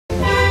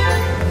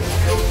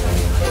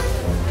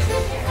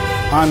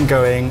I'm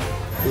going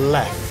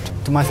left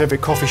to my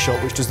favourite coffee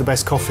shop, which does the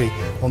best coffee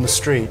on the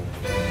street.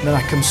 Then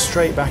I come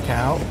straight back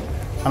out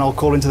and I'll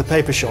call into the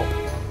paper shop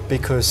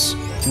because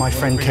my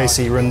friend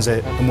Casey runs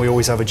it and we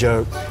always have a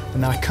joke.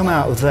 And then I come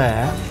out of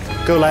there,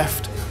 go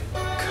left,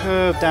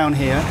 curve down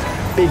here,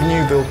 big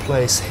new build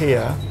place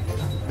here.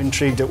 I'm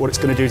intrigued at what it's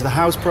going to do to the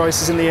house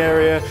prices in the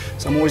area,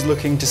 so I'm always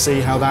looking to see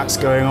how that's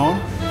going on.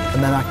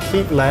 And then I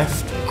keep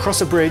left,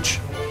 cross a bridge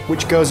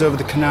which goes over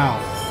the canal.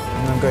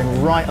 And I'm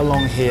going right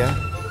along here,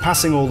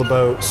 passing all the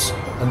boats,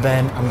 and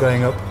then I'm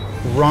going up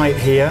right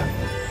here,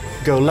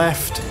 go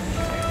left,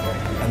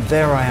 and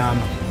there I am.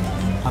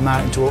 I'm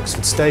out into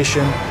Oxford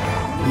Station.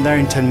 I'm there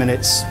in 10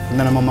 minutes, and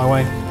then I'm on my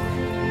way.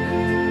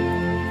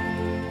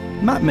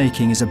 Map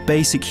making is a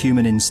basic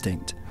human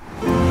instinct.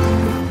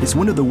 It's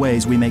one of the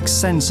ways we make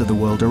sense of the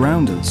world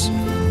around us.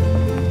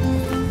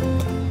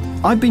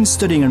 I've been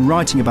studying and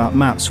writing about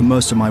maps for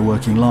most of my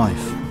working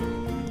life.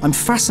 I'm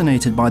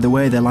fascinated by the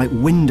way they're like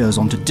windows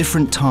onto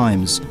different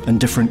times and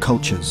different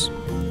cultures.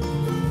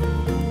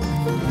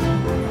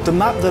 The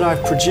map that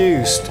I've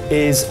produced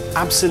is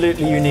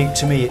absolutely unique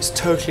to me. It's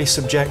totally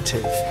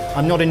subjective.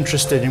 I'm not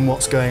interested in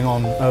what's going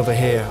on over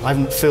here. I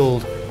haven't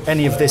filled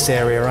any of this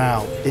area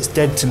out. It's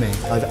dead to me.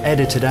 I've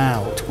edited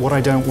out what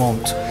I don't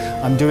want.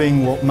 I'm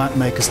doing what map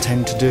makers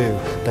tend to do.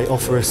 They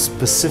offer a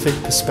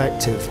specific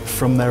perspective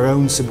from their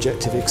own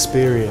subjective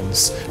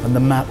experience, and the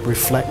map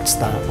reflects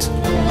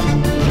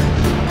that.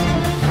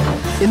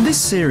 In this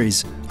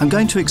series, I'm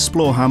going to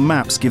explore how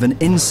maps give an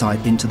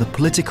insight into the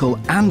political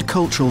and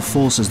cultural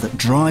forces that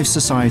drive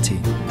society.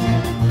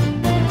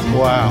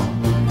 Wow.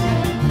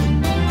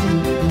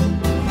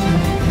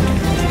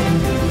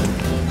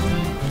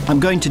 I'm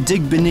going to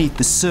dig beneath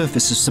the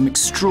surface of some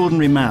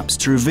extraordinary maps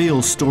to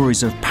reveal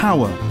stories of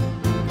power,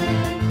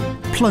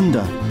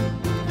 plunder,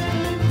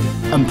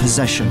 and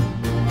possession.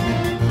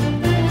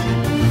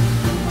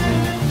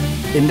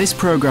 In this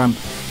programme,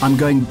 I'm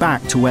going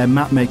back to where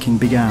mapmaking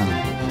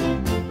began.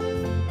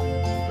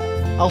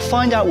 I'll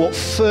find out what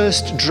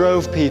first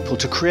drove people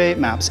to create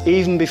maps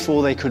even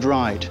before they could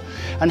write,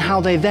 and how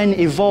they then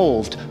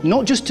evolved,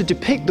 not just to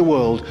depict the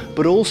world,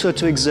 but also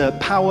to exert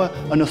power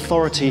and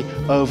authority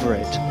over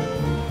it.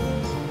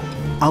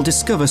 I'll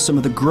discover some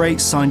of the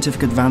great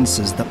scientific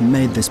advances that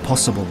made this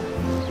possible.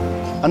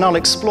 And I'll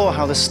explore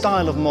how the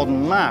style of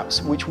modern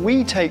maps, which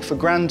we take for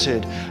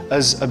granted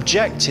as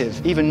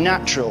objective, even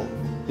natural,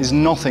 is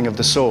nothing of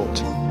the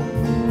sort.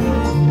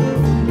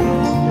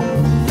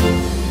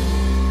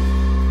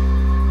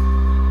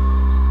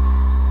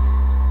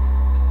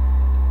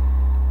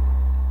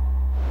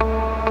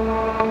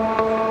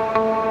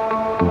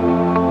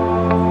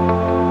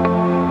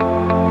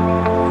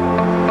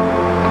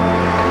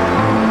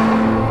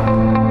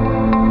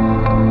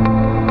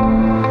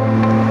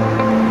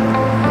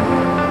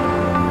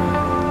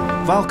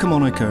 Val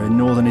Camonica in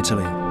northern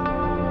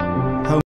Italy.